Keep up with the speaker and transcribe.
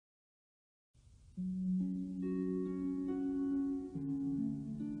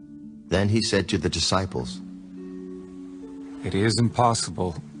Then he said to the disciples, It is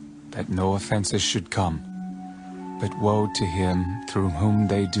impossible that no offenses should come, but woe to him through whom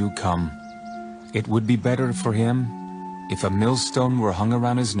they do come. It would be better for him if a millstone were hung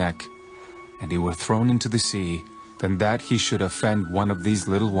around his neck, and he were thrown into the sea, than that he should offend one of these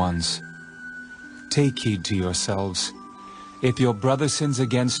little ones. Take heed to yourselves. If your brother sins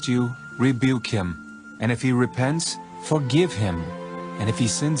against you, rebuke him, and if he repents, forgive him. And if he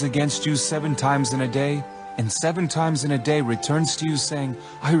sins against you 7 times in a day, and 7 times in a day returns to you saying,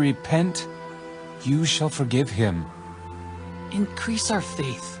 I repent, you shall forgive him. Increase our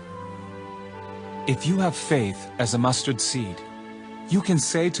faith. If you have faith as a mustard seed, you can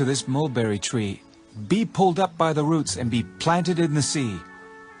say to this mulberry tree, be pulled up by the roots and be planted in the sea,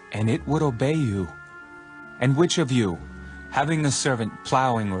 and it would obey you. And which of you, having a servant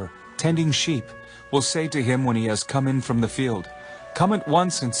plowing or tending sheep, will say to him when he has come in from the field, Come at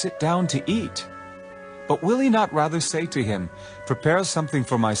once and sit down to eat? But will he not rather say to him, Prepare something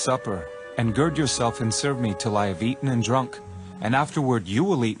for my supper, and gird yourself and serve me till I have eaten and drunk, and afterward you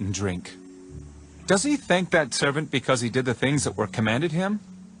will eat and drink? Does he thank that servant because he did the things that were commanded him?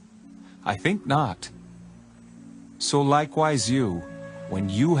 I think not. So likewise you, when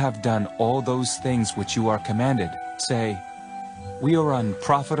you have done all those things which you are commanded, say, We are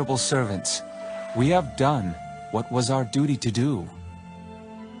unprofitable servants. We have done what was our duty to do.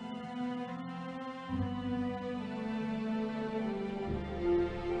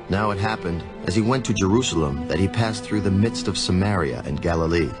 Now it happened, as he went to Jerusalem, that he passed through the midst of Samaria and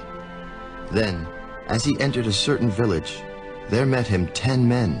Galilee. Then, as he entered a certain village, there met him 10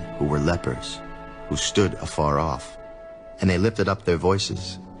 men who were lepers, who stood afar off. And they lifted up their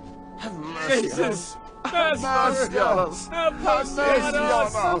voices. Jesus, have mercy on us! Have mercy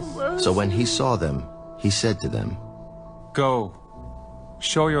on us! So when he saw them, he said to them, Go,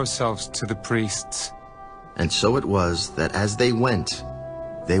 show yourselves to the priests. And so it was that as they went,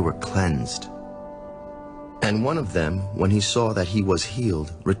 they were cleansed. And one of them, when he saw that he was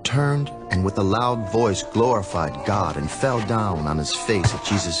healed, returned and with a loud voice glorified God and fell down on his face at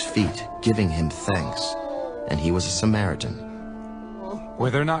Jesus' feet, giving him thanks. And he was a Samaritan. Were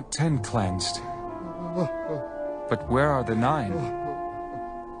there not 10 cleansed? But where are the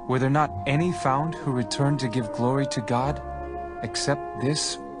 9? Were there not any found who returned to give glory to God, except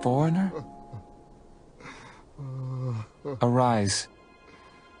this foreigner? Arise,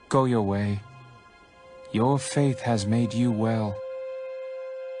 go your way. Your faith has made you well.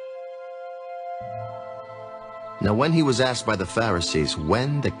 Now when he was asked by the Pharisees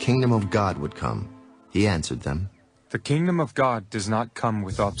when the kingdom of God would come, he answered them, The kingdom of God does not come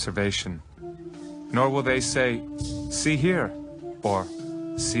with observation, nor will they say, See here, or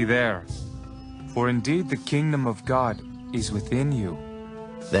See there. For indeed the kingdom of God is within you.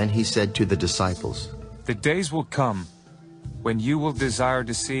 Then he said to the disciples, The days will come when you will desire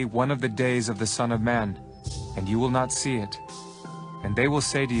to see one of the days of the Son of Man, and you will not see it. And they will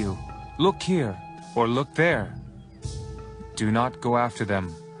say to you, Look here, or look there. Do not go after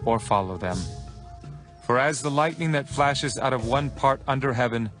them, or follow them. For as the lightning that flashes out of one part under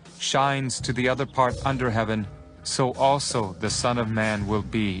heaven shines to the other part under heaven, so also the Son of Man will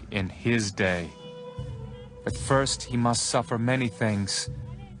be in his day. But first he must suffer many things,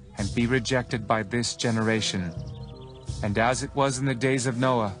 and be rejected by this generation. And as it was in the days of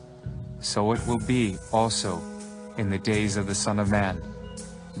Noah, so it will be also in the days of the Son of Man.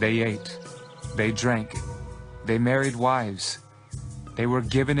 They ate, they drank, they married wives, they were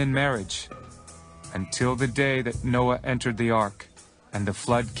given in marriage, until the day that Noah entered the ark, and the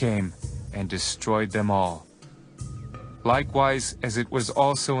flood came and destroyed them all. Likewise, as it was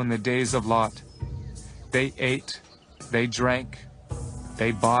also in the days of Lot, they ate, they drank,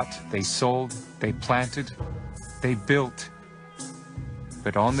 they bought, they sold, they planted, they built.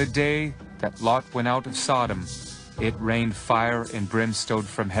 But on the day that Lot went out of Sodom, it rained fire and brimstone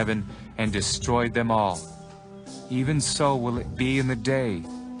from heaven and destroyed them all. Even so will it be in the day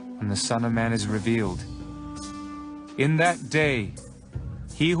when the Son of Man is revealed. In that day,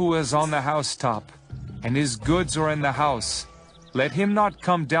 he who is on the housetop, and his goods are in the house, let him not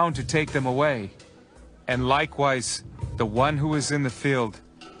come down to take them away. And likewise, the one who is in the field,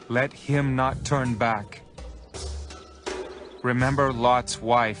 let him not turn back. Remember Lot's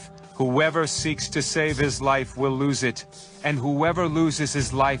wife. Whoever seeks to save his life will lose it, and whoever loses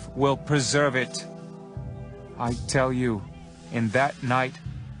his life will preserve it. I tell you, in that night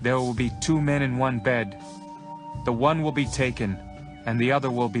there will be 2 men in one bed. The one will be taken, and the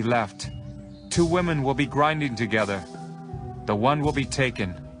other will be left. 2 women will be grinding together. The one will be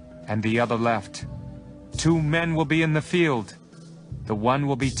taken, and the other left. 2 men will be in the field. The one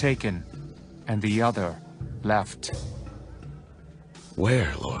will be taken, and the other left.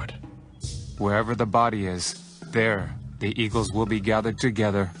 Where, Lord? Wherever the body is, there the eagles will be gathered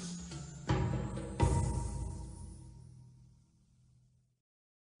together.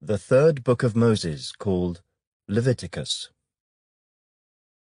 The third book of Moses, called Leviticus.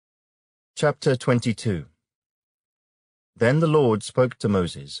 Chapter 22. Then the Lord spoke to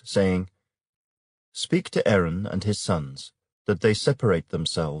Moses, saying, Speak to Aaron and his sons, that they separate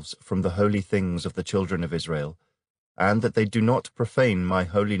themselves from the holy things of the children of Israel, and that they do not profane my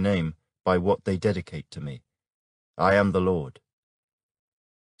holy name by what they dedicate to me. I am the Lord.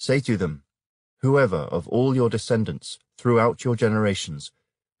 Say to them, Whoever of all your descendants throughout your generations,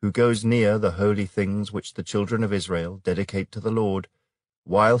 who goes near the holy things which the children of Israel dedicate to the Lord,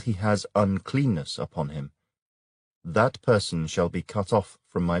 while he has uncleanness upon him, that person shall be cut off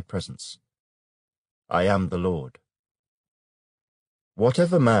from my presence. I am the Lord.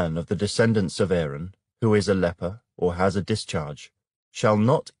 Whatever man of the descendants of Aaron, who is a leper or has a discharge, shall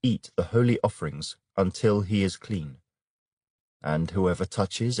not eat the holy offerings until he is clean. And whoever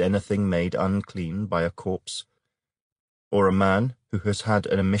touches anything made unclean by a corpse, or a man who has had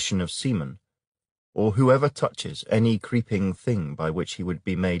an emission of semen, or whoever touches any creeping thing by which he would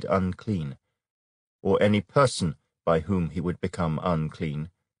be made unclean, or any person by whom he would become unclean,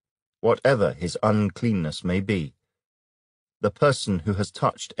 whatever his uncleanness may be, the person who has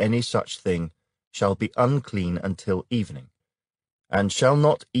touched any such thing shall be unclean until evening, and shall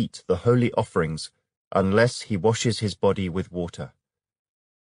not eat the holy offerings unless he washes his body with water.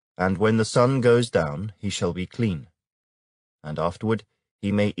 And when the sun goes down, he shall be clean. And afterward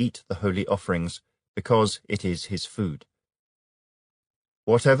he may eat the holy offerings, because it is his food.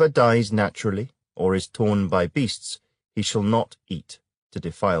 Whatever dies naturally, or is torn by beasts, he shall not eat, to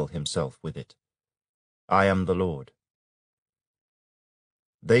defile himself with it. I am the Lord.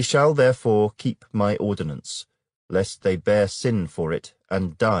 They shall therefore keep my ordinance, lest they bear sin for it,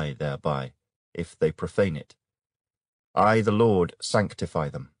 and die thereby, if they profane it. I, the Lord, sanctify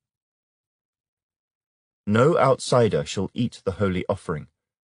them. No outsider shall eat the holy offering.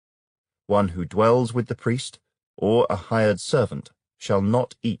 One who dwells with the priest, or a hired servant, shall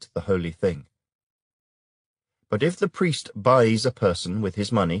not eat the holy thing. But if the priest buys a person with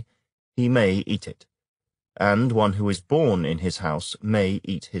his money, he may eat it, and one who is born in his house may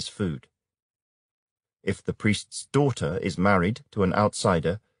eat his food. If the priest's daughter is married to an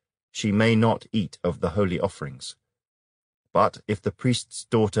outsider, she may not eat of the holy offerings. But if the priest's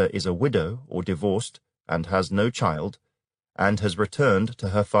daughter is a widow or divorced, and has no child, and has returned to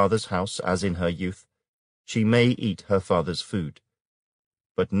her father's house as in her youth, she may eat her father's food.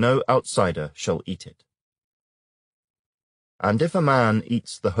 But no outsider shall eat it. And if a man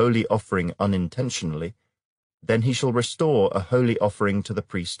eats the holy offering unintentionally, then he shall restore a holy offering to the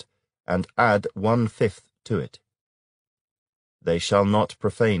priest, and add 1/5 to it. They shall not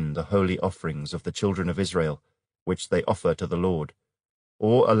profane the holy offerings of the children of Israel, which they offer to the Lord,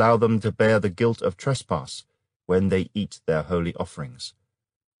 or allow them to bear the guilt of trespass when they eat their holy offerings.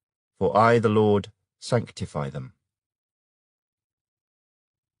 For I, the Lord, sanctify them.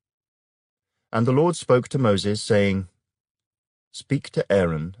 And the Lord spoke to Moses, saying, Speak to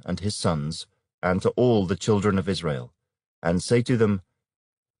Aaron and his sons, and to all the children of Israel, and say to them,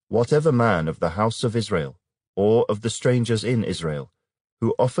 Whatever man of the house of Israel, or of the strangers in Israel,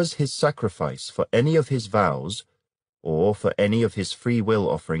 who offers his sacrifice for any of his vows, or for any of his free will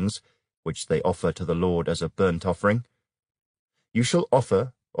offerings, which they offer to the Lord as a burnt offering, you shall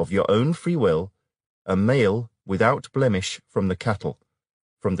offer, of your own free will, a male without blemish from the cattle,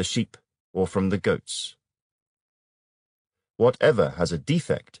 from the sheep, or from the goats. Whatever has a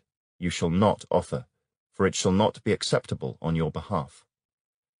defect, you shall not offer, for it shall not be acceptable on your behalf.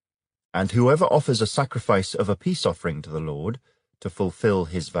 And whoever offers a sacrifice of a peace offering to the Lord, to fulfill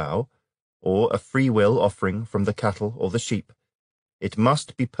his vow, or a free will offering from the cattle or the sheep, it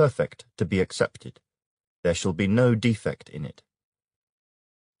must be perfect to be accepted. There shall be no defect in it.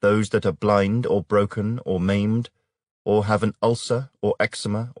 Those that are blind or broken or maimed, or have an ulcer or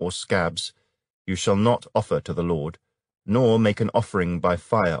eczema or scabs, you shall not offer to the Lord, nor make an offering by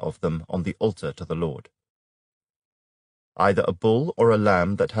fire of them on the altar to the Lord. Either a bull or a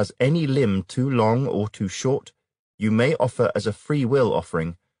lamb that has any limb too long or too short, you may offer as a free will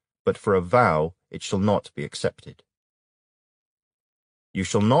offering, but for a vow it shall not be accepted. You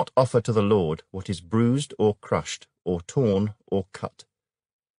shall not offer to the Lord what is bruised or crushed, or torn or cut,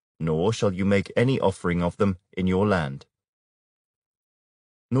 nor shall you make any offering of them in your land.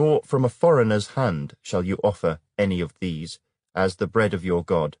 Nor from a foreigner's hand shall you offer any of these, as the bread of your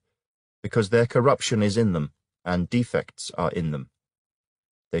God, because their corruption is in them, and defects are in them,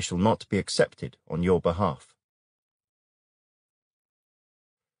 They shall not be accepted on your behalf.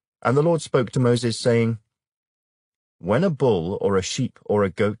 And the Lord spoke to Moses, saying, When a bull or a sheep or a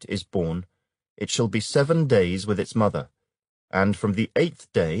goat is born, it shall be 7 days with its mother, and from the 8th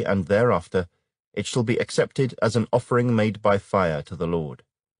day and thereafter it shall be accepted as an offering made by fire to the Lord.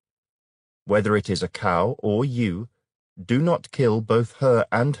 Whether it is a cow or ewe, do not kill both her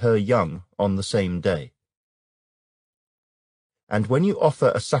and her young on the same day. And when you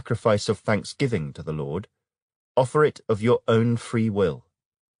offer a sacrifice of thanksgiving to the Lord, offer it of your own free will.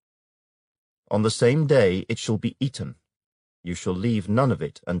 On the same day it shall be eaten. You shall leave none of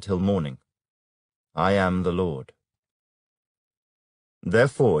it until morning. I am the Lord.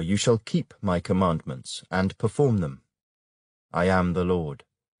 Therefore you shall keep my commandments and perform them. I am the Lord.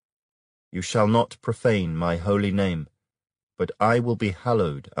 You shall not profane my holy name, but I will be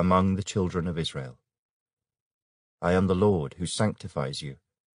hallowed among the children of Israel. I am the Lord who sanctifies you,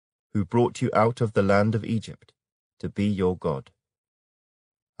 who brought you out of the land of Egypt, to be your God.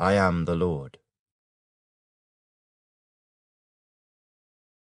 I am the Lord.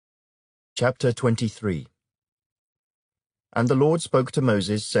 Chapter 23. And the Lord spoke to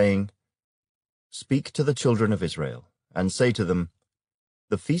Moses, saying, Speak to the children of Israel, and say to them,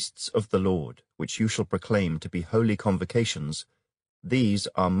 The feasts of the Lord, which you shall proclaim to be holy convocations, these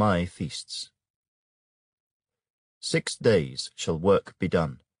are my feasts. 6 days shall work be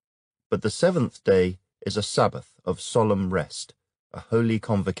done, but the 7th day is a Sabbath of solemn rest, a holy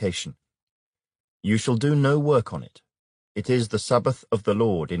convocation. You shall do no work on it. It is the Sabbath of the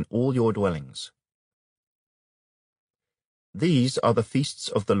Lord in all your dwellings. These are the feasts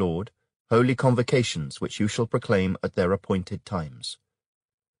of the Lord, holy convocations which you shall proclaim at their appointed times.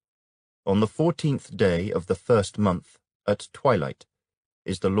 On the 14th day of the 1st month, at twilight,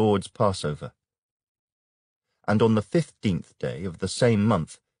 is the Lord's Passover. And on the 15th day of the same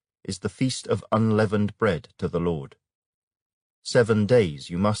month is the feast of unleavened bread to the Lord. 7 days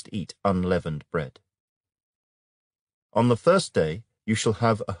you must eat unleavened bread. On the 1st day you shall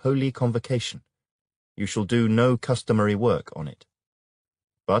have a holy convocation. You shall do no customary work on it.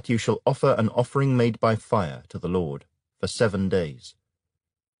 But you shall offer an offering made by fire to the Lord for 7 days.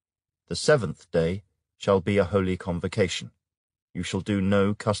 The 7th day shall be a holy convocation. You shall do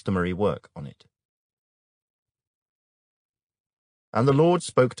no customary work on it. And the Lord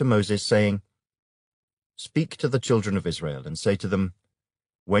spoke to Moses, saying, Speak to the children of Israel, and say to them,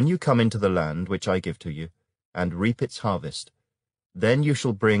 When you come into the land which I give to you, and reap its harvest, then you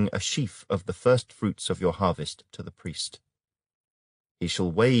shall bring a sheaf of the first fruits of your harvest to the priest. He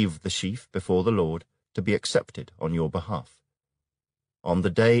shall wave the sheaf before the Lord to be accepted on your behalf. On the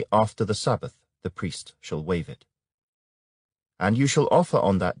day after the Sabbath the priest shall wave it. And you shall offer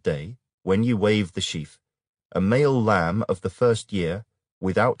on that day, when you wave the sheaf, a male lamb of the 1st year,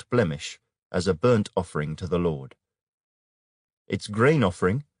 without blemish, as a burnt offering to the Lord. Its grain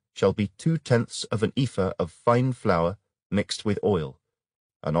offering shall be 2/10 of an ephah of fine flour mixed with oil,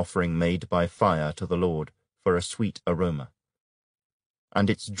 an offering made by fire to the Lord for a sweet aroma. And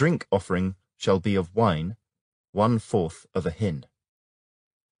its drink offering shall be of wine, 1/4 of a hin.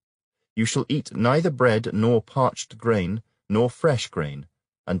 You shall eat neither bread nor parched grain nor fresh grain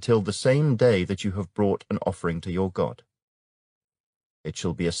until the same day that you have brought an offering to your God. It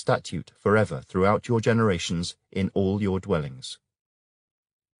shall be a statute forever throughout your generations in all your dwellings.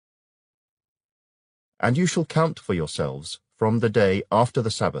 And you shall count for yourselves from the day after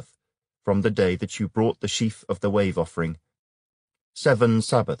the Sabbath, from the day that you brought the sheaf of the wave offering. 7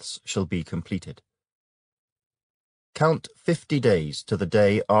 Sabbaths shall be completed. Count 50 days to the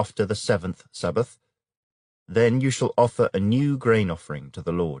day after the 7th Sabbath. Then you shall offer a new grain offering to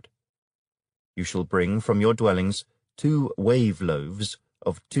the Lord. You shall bring from your dwellings 2 wave loaves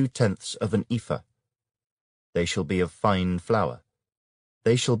of 2/10 of an ephah. They shall be of fine flour.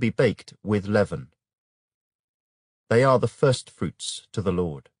 They shall be baked with leaven. They are the first fruits to the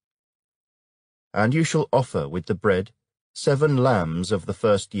Lord. And you shall offer with the bread 7 lambs of the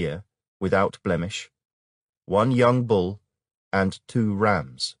 1st year, without blemish, 1 young bull, and 2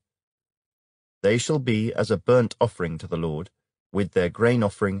 rams. They shall be as a burnt offering to the Lord, with their grain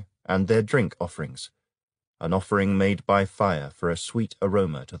offering and their drink offerings, an offering made by fire for a sweet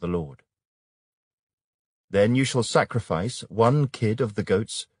aroma to the Lord. Then you shall sacrifice 1 kid of the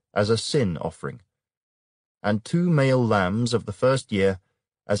goats as a sin offering, and 2 male lambs of the 1st year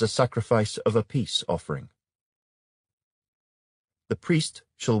as a sacrifice of a peace offering. The priest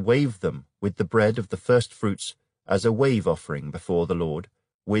shall wave them with the bread of the first fruits as a wave offering before the Lord,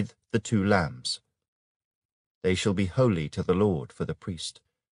 with the 2 lambs. They shall be holy to the Lord for the priest.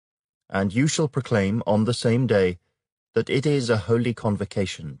 And you shall proclaim on the same day, that it is a holy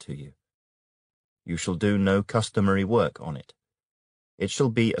convocation to you. You shall do no customary work on it. It shall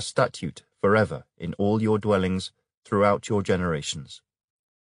be a statute forever in all your dwellings throughout your generations.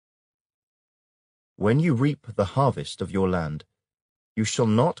 When you reap the harvest of your land, you shall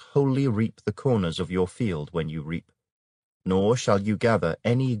not wholly reap the corners of your field when you reap, nor shall you gather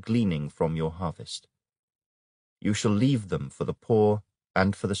any gleaning from your harvest. You shall leave them for the poor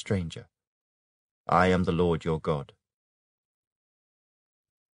and for the stranger. I am the Lord your God.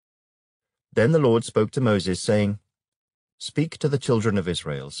 Then the Lord spoke to Moses, saying, Speak to the children of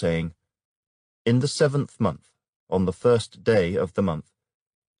Israel, saying, In the 7th month, on the 1st day of the month,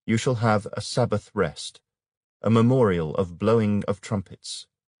 you shall have a Sabbath rest, a memorial of blowing of trumpets,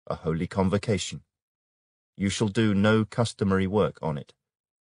 a holy convocation. You shall do no customary work on it,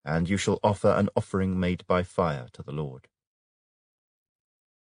 and you shall offer an offering made by fire to the Lord.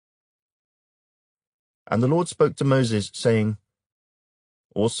 And the Lord spoke to Moses, saying,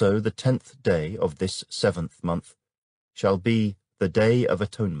 Also the 10th day of this 7th month shall be the Day of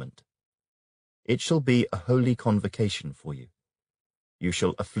Atonement. It shall be a holy convocation for you. You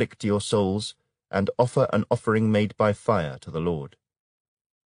shall afflict your souls, and offer an offering made by fire to the Lord.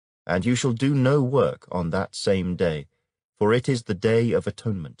 And you shall do no work on that same day, for it is the Day of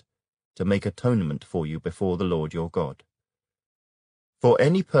Atonement, to make atonement for you before the Lord your God. For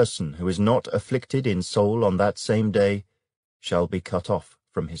any person who is not afflicted in soul on that same day shall be cut off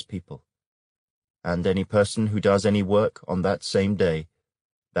from his people. And any person who does any work on that same day,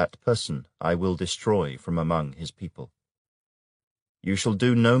 that person I will destroy from among his people. You shall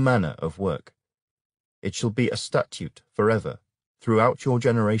do no manner of work. It shall be a statute forever, throughout your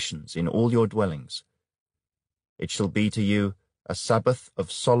generations, in all your dwellings. It shall be to you a Sabbath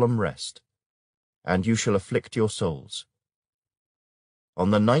of solemn rest, and you shall afflict your souls.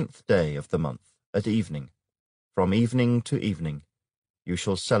 On the 9th day of the month, at evening, from evening to evening, you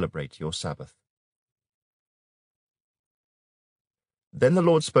shall celebrate your Sabbath. Then the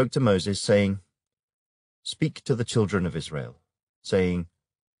Lord spoke to Moses, saying, Speak to the children of Israel, saying,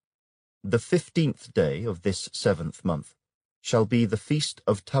 The 15th day of this 7th month shall be the Feast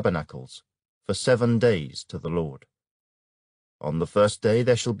of Tabernacles, for 7 days to the Lord. On the 1st day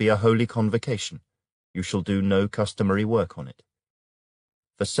there shall be a holy convocation. You shall do no customary work on it.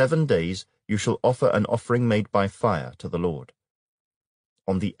 For 7 days you shall offer an offering made by fire to the Lord.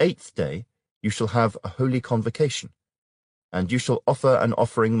 On the 8th day you shall have a holy convocation, and you shall offer an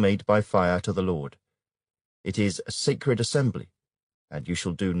offering made by fire to the Lord. It is a sacred assembly, and you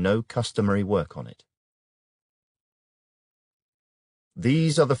shall do no customary work on it.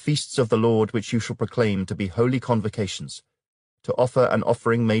 These are the feasts of the Lord which you shall proclaim to be holy convocations, to offer an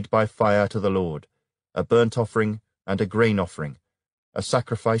offering made by fire to the Lord, a burnt offering and a grain offering, a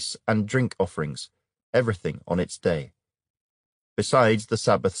sacrifice and drink offerings, everything on its day. Besides the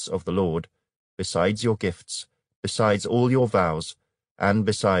Sabbaths of the Lord, besides your gifts, besides all your vows, and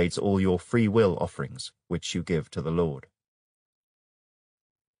besides all your free will offerings, which you give to the Lord.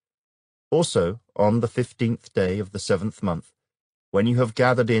 Also, on the 15th day of the 7th month, when you have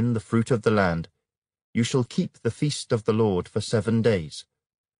gathered in the fruit of the land, you shall keep the feast of the Lord for 7 days.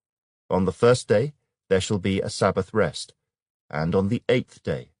 On the 1st day there shall be a Sabbath rest, and on the 8th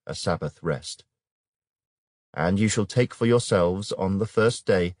day a Sabbath rest. And you shall take for yourselves on the 1st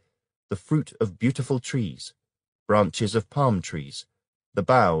day the fruit of beautiful trees, branches of palm trees, the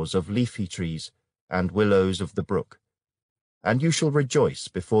boughs of leafy trees, and willows of the brook. And you shall rejoice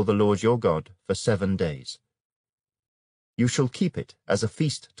before the Lord your God for 7 days. You shall keep it as a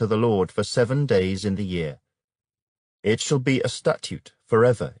feast to the Lord for 7 days in the year. It shall be a statute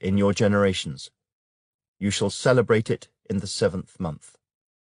forever in your generations. You shall celebrate it in the 7th month.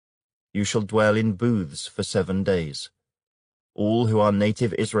 You shall dwell in booths for 7 days. All who are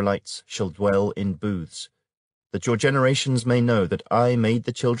native Israelites shall dwell in booths, that your generations may know that I made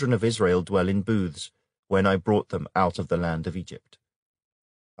the children of Israel dwell in booths when I brought them out of the land of Egypt.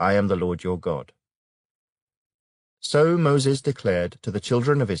 I am the Lord your God. So Moses declared to the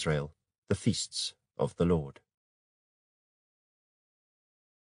children of Israel the feasts of the Lord.